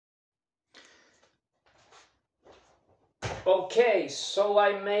Okay, so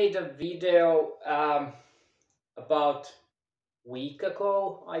I made a video about week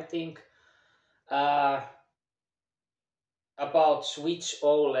ago, I think, uh, about Switch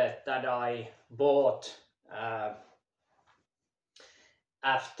OLED that I bought uh,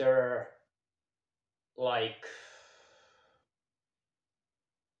 after like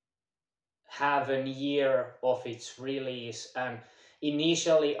half a year of its release. And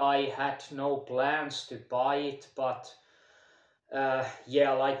initially I had no plans to buy it, but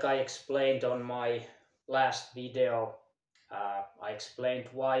yeah, like I explained on my last video, I explained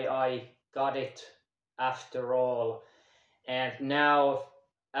why I got it after all. And now,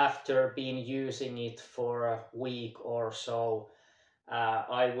 after being using it for a week or so,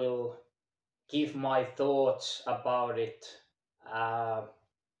 I will give my thoughts about it. Uh,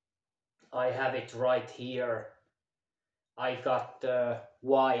 I have it right here. I got the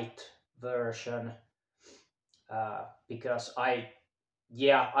white version because I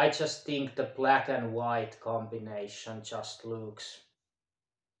just think the black and white combination just looks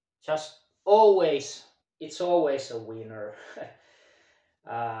just always, it's always a winner.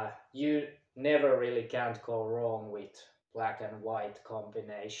 You never really can't go wrong with black and white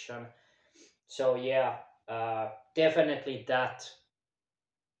combination. So yeah, definitely that,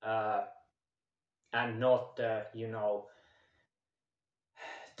 uh, and not the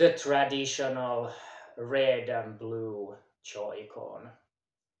the traditional red and blue Joy-Con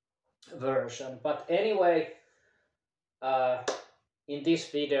version. But anyway, uh, in this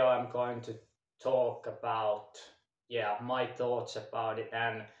video I'm going to talk about my thoughts about it.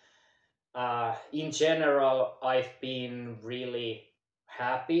 And in general, I've been really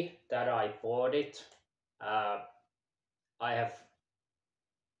happy that I bought it. uh, I have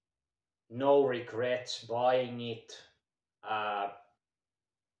no regrets buying it. uh,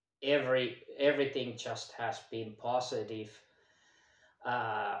 everything just has been positive.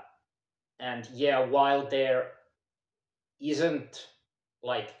 uh, and yeah, while there isn't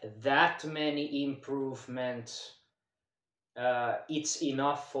like that many improvements, it's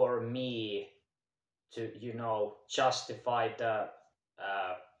enough for me to justify the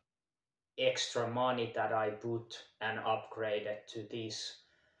uh, extra money that I put and upgraded to this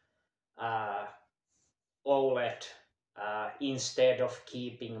uh, OLED, instead of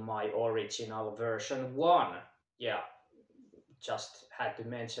keeping my original version 1. Yeah, just had to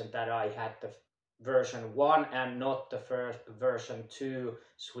mention that I had the version 1 and not the first version 2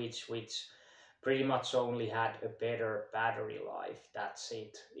 Switch, which pretty much only had a better battery life. That's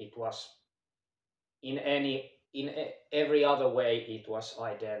it. It was every other way it was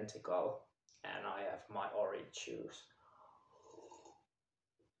identical, and I have my orange juice.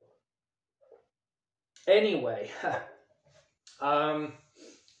 Anyway, um,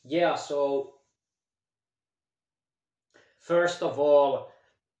 yeah. So first of all,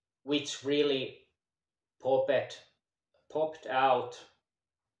 which really popped out,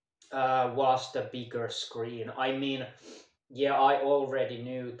 was the bigger screen. I mean, yeah, I already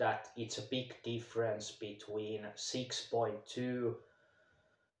knew that it's a big difference between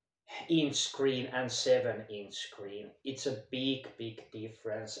 6.2-inch screen and 7-inch screen. It's a big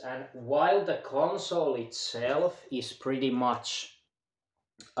difference. And while the console itself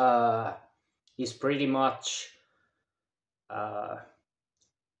uh, is pretty much uh,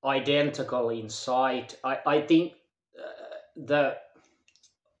 identical inside, I think the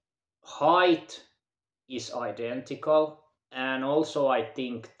height is identical, and also I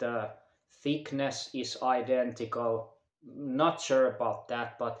think the thickness is identical. Not sure about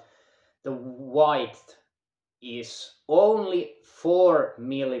that, but the width is only 4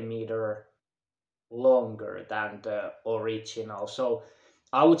 millimeter longer than the original. So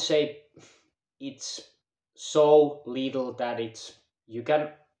I would say it's so little that you can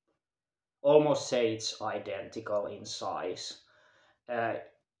almost say it's identical in size. Uh,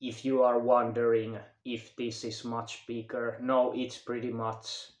 if you are wondering if this is much bigger, no, it's pretty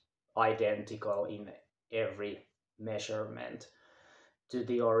much identical in every measurement to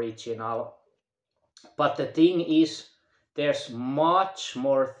the original. But the thing is, there's much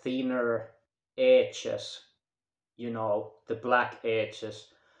more thinner edges, the black edges,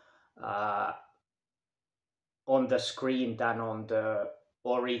 uh, on the screen than on the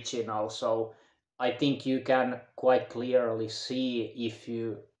original. So I think you can quite clearly see, if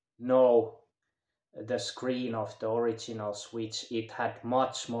you know the screen of the original Switch, it had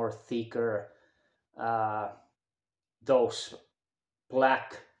much more thicker, uh, those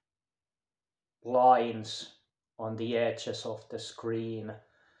black lines on the edges of the screen,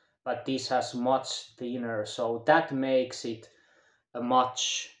 but this has much thinner, so that makes it a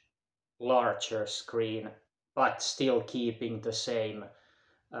much larger screen. but still keeping the same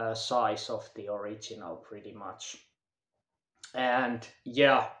size of the original pretty much. And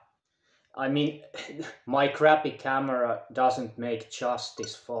yeah, I mean, my crappy camera doesn't make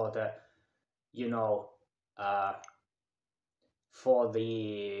justice for the, you know, uh, for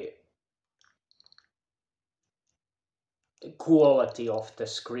the quality of the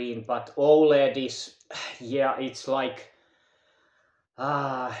screen, but OLED is, yeah, it's like,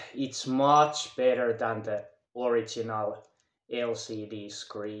 it's much better than the original LCD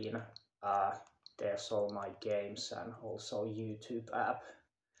screen. Uh, there's all my games and also YouTube app.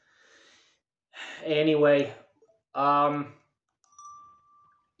 Anyway,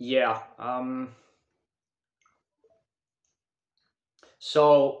 yeah,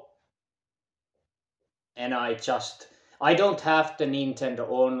 so, and I don't have the Nintendo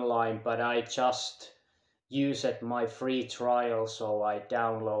Online, but I just used my free trial, so I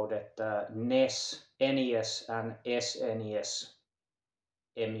downloaded the NES and SNES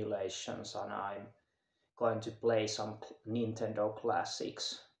emulations, and I'm going to play some Nintendo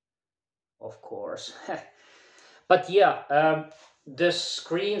classics, of course. But yeah, the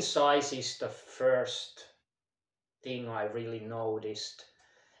screen size is the first thing I really noticed,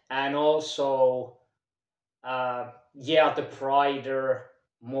 and also, yeah, the brighter,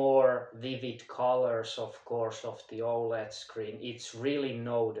 more vivid colors, of course, of the OLED screen. It's really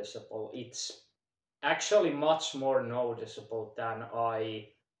noticeable. It's actually much more noticeable than I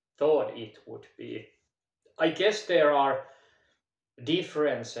thought it would be. I guess there are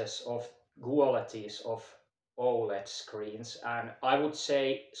differences of qualities of OLED screens, and I would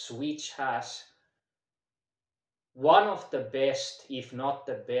say Switch has one of the best, if not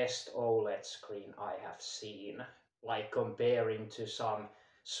the best, OLED screen I have seen. Like comparing to some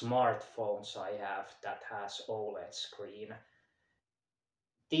smartphones I have that has OLED screen.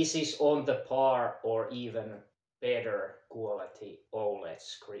 This is on the par or even better quality OLED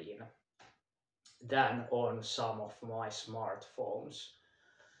screen than on some of my smartphones.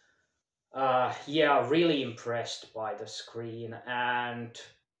 Yeah, really impressed by the screen, and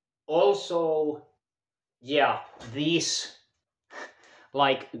also, yeah, this,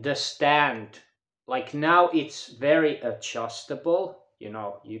 like the stand, like now it's very adjustable,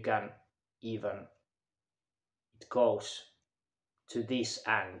 you can even, it goes to this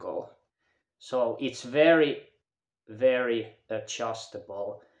angle, so it's very, very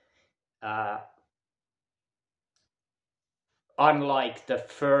adjustable, uh, unlike the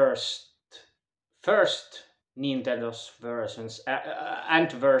first Nintendo's versions,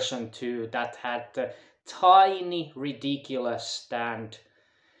 and version 2 that had the tiny ridiculous stand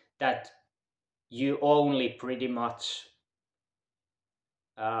that you only pretty much,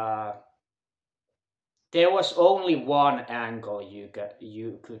 there was only one angle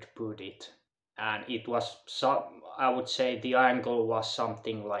you could put it, and it was some, I would say the angle was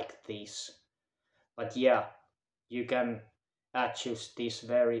something like this. But yeah, you can adjust this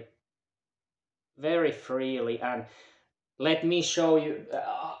very, very freely. And let me show you,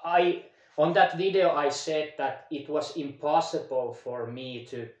 I on that video I said that it was impossible for me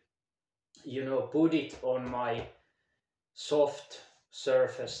to, put it on my soft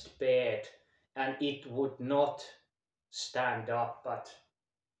surfaced bed and it would not stand up. But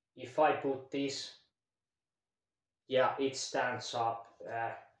if I put this, yeah, it stands up,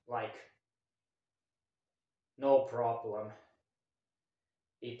 like no problem.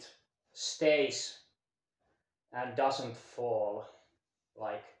 It stays and doesn't fall.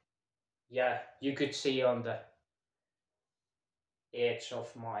 Like, yeah, you could see on the edge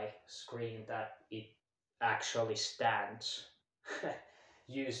of my screen that it actually stands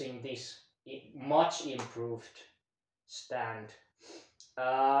using this much improved stand.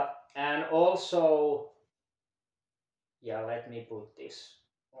 And also, yeah, let me put this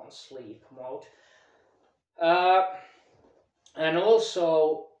on sleep mode. And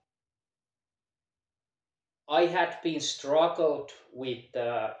also, I had been struggled with,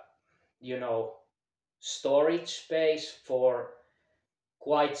 storage space for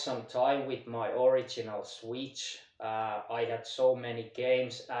quite some time with my original Switch. I had so many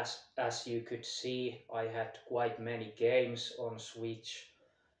games, as you could see. I had quite many games on Switch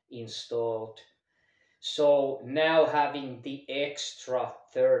installed. So now having the extra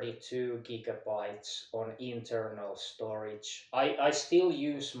 32 gigabytes on internal storage, I still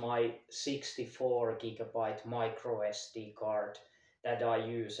use my 64 gigabyte micro SD card that I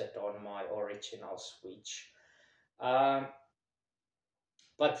used on my original Switch.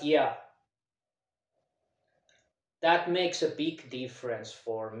 But yeah, that makes a big difference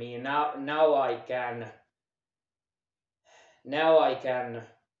for me. Now I can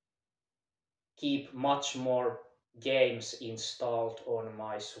keep much more games installed on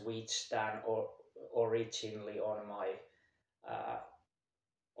my Switch than originally uh,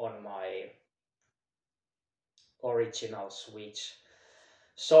 on my original Switch.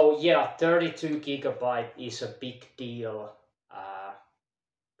 So yeah, 32 GB is a big deal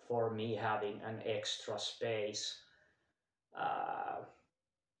for me having an extra space. Uh,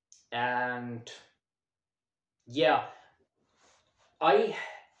 and yeah, I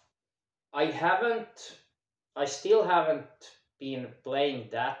I haven't I still haven't been playing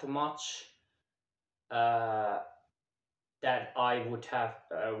that much uh, that I would have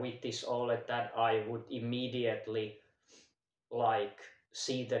with this OLED that I would immediately like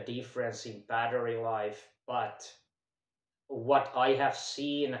see the difference in battery life, but what I have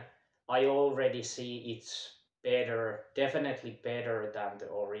seen, I already see it's better, definitely better than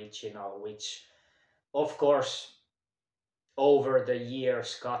the original, which of course over the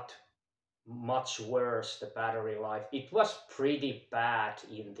years got much worse, the battery life. It was pretty bad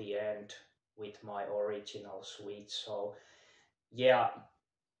in the end with my original Switch. So yeah,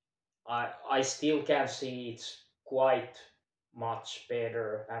 I still can see it's quite much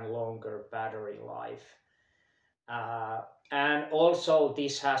better and longer battery life. Uh, and also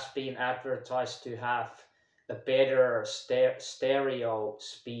this has been advertised to have a better stereo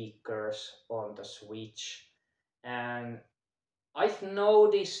speakers on the Switch. And I've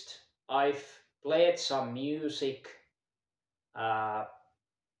noticed, I've played some music, uh,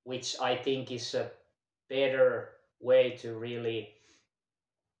 which I think is a better way to really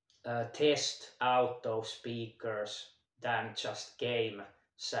test out those speakers than just game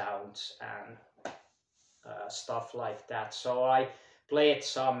sounds and stuff like that. So I played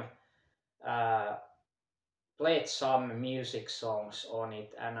some uh, played some music songs on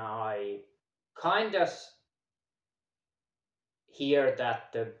it, and I kind of hear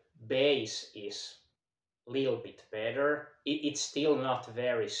that the bass is a little bit better. It's still not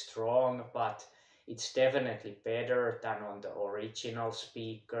very strong, but it's definitely better than on the original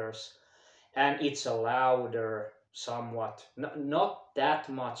speakers, and it's a louder somewhat, not that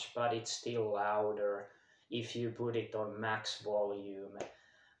much, but it's still louder if you put it on max volume.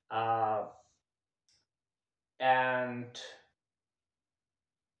 uh, and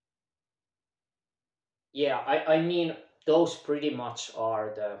yeah, I mean those pretty much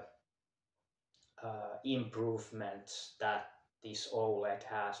are the improvements that this OLED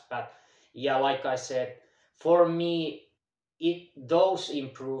has. But yeah, like I said, for me, those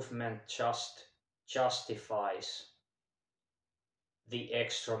improvements just justifies the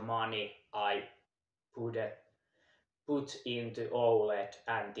extra money I put put into OLED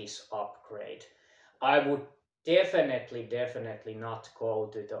and this upgrade. I would definitely not go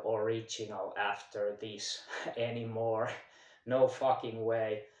to the original after this anymore. No fucking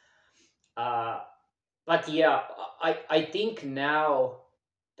way. Uh, but yeah, I think now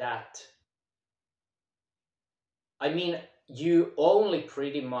that, I mean, you only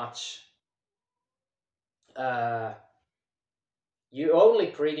pretty much uh,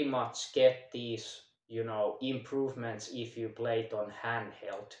 get these, improvements if you play it on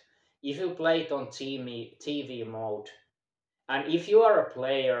handheld. If you play it on TV mode, and if you are a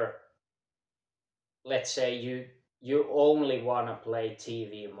player, let's say you only want to play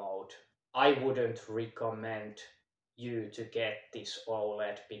TV mode, I wouldn't recommend you to get this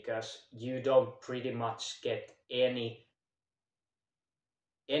OLED because you don't pretty much get any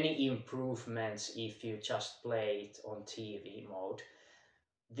improvements if you just play it on TV mode.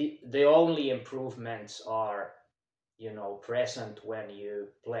 The only improvements are, present when you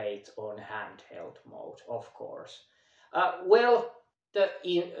play it on handheld mode, of course. Well, the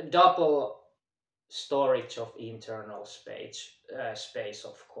double storage of internal space,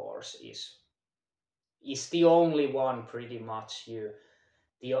 of course, is the only one pretty much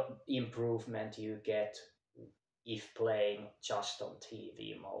the improvement you get if playing just on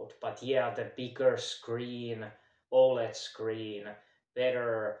TV mode. But yeah, the bigger screen, OLED screen,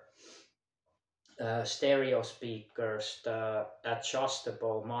 better stereo speakers, the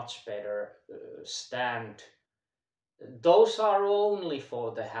adjustable, much better stand. Those are only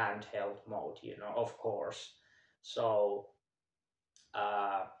for the handheld mode, of course. So,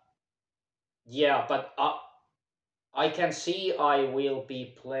 uh, yeah, but I can see I will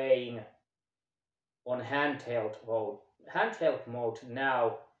be playing on handheld mode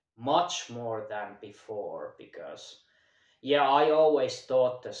now much more than before, because yeah, I always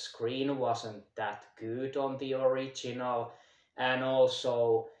thought the screen wasn't that good on the original, and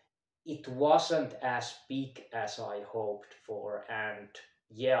also it wasn't as big as I hoped for. And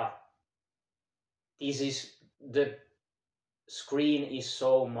yeah, this is the screen is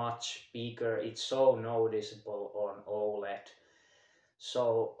so much bigger, it's so noticeable on OLED.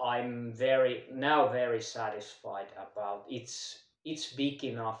 So I'm very satisfied about it's big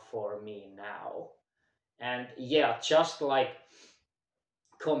enough for me now. And yeah, just like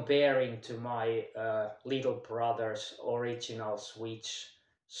comparing to my little brother's original Switch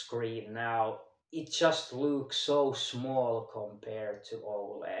screen now, it just looks so small compared to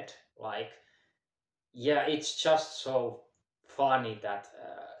OLED. Like, yeah, it's just so funny that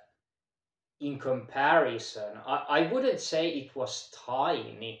in comparison, I wouldn't say it was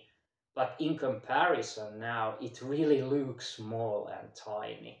tiny, but in comparison now, it really looks small and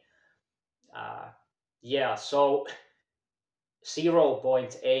tiny. Uh, yeah, so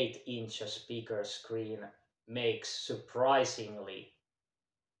 0.8 inches bigger screen makes surprisingly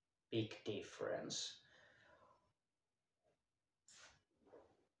big difference.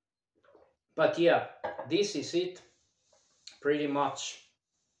 But yeah, this is it. Pretty much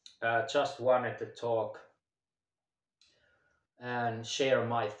just wanted to talk and share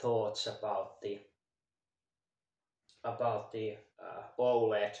my thoughts about the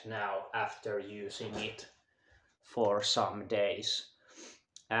OLED now after using it for some days.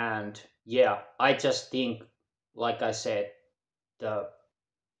 And yeah, I just think, like I said, the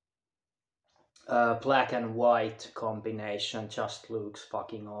black and white combination just looks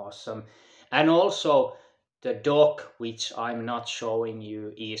fucking awesome. And also the dock, which I'm not showing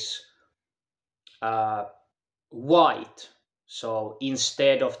you, is white. So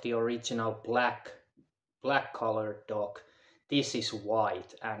instead of the original black colored dock, this is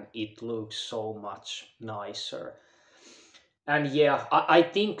white and it looks so much nicer. And yeah, I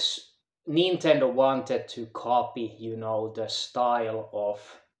think Nintendo wanted to copy, the style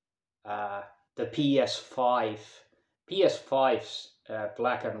of the PS5's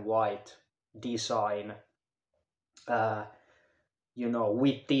black and white design,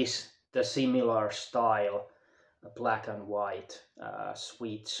 with the similar style, black and white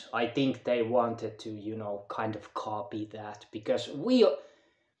Switch. I think they wanted to, kind of copy that, because we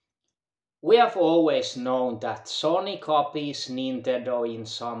have always known that Sony copies Nintendo in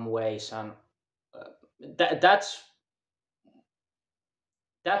some ways, and that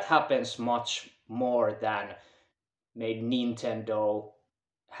happens much more than maybe Nintendo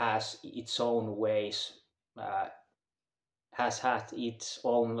has its own ways, has had its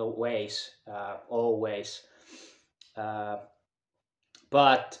own ways always,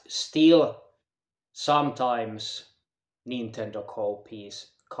 but still sometimes Nintendo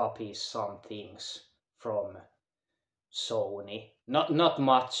copies some things from Sony. Not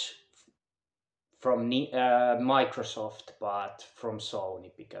much from Microsoft, but from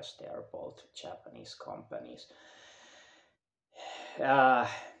Sony, because they are both Japanese companies.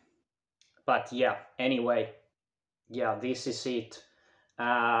 But yeah, anyway, yeah, this is it.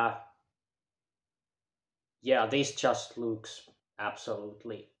 Yeah, this just looks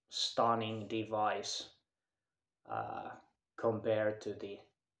absolutely stunning device compared to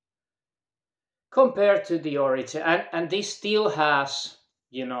the origin, and this still has,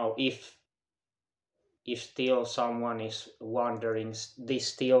 if still someone is wondering, this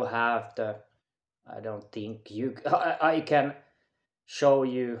still have the, I don't think I can show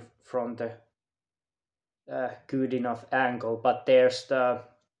you from the good enough angle, but there's the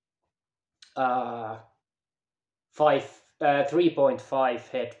 3.5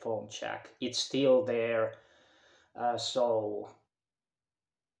 headphone jack. It's still there, so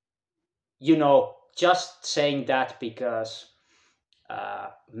just saying that because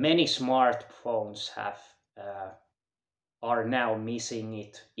many smartphones are now missing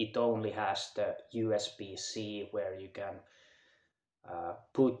it. It only has the USB-C, where you can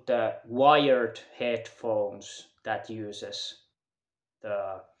put the wired headphones that uses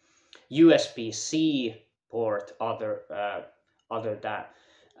the USB-C port, other than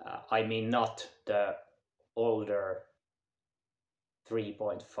I mean, not the older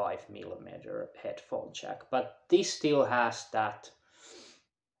 3.5 millimeter headphone jack, but this still has that,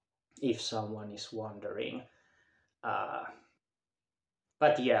 if someone is wondering.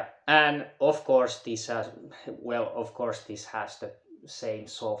 But yeah, and of course this has the same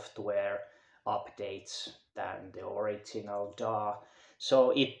software updates than the original DAW.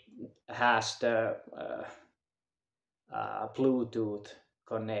 So it has the Bluetooth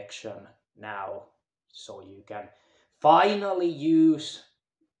connection now, so you can finally use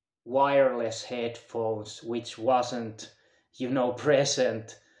wireless headphones, which wasn't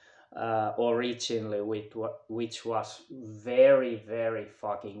present originally, which was very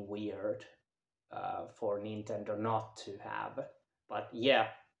fucking weird for Nintendo not to have. But yeah,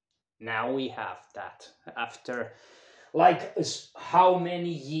 now we have that after like how many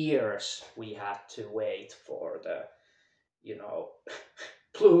years we had to wait for the, you know,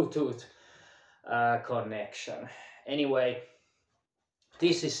 Bluetooth connection. Anyway,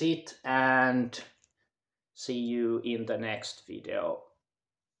 this is it, and see you in the next video.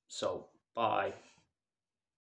 So bye.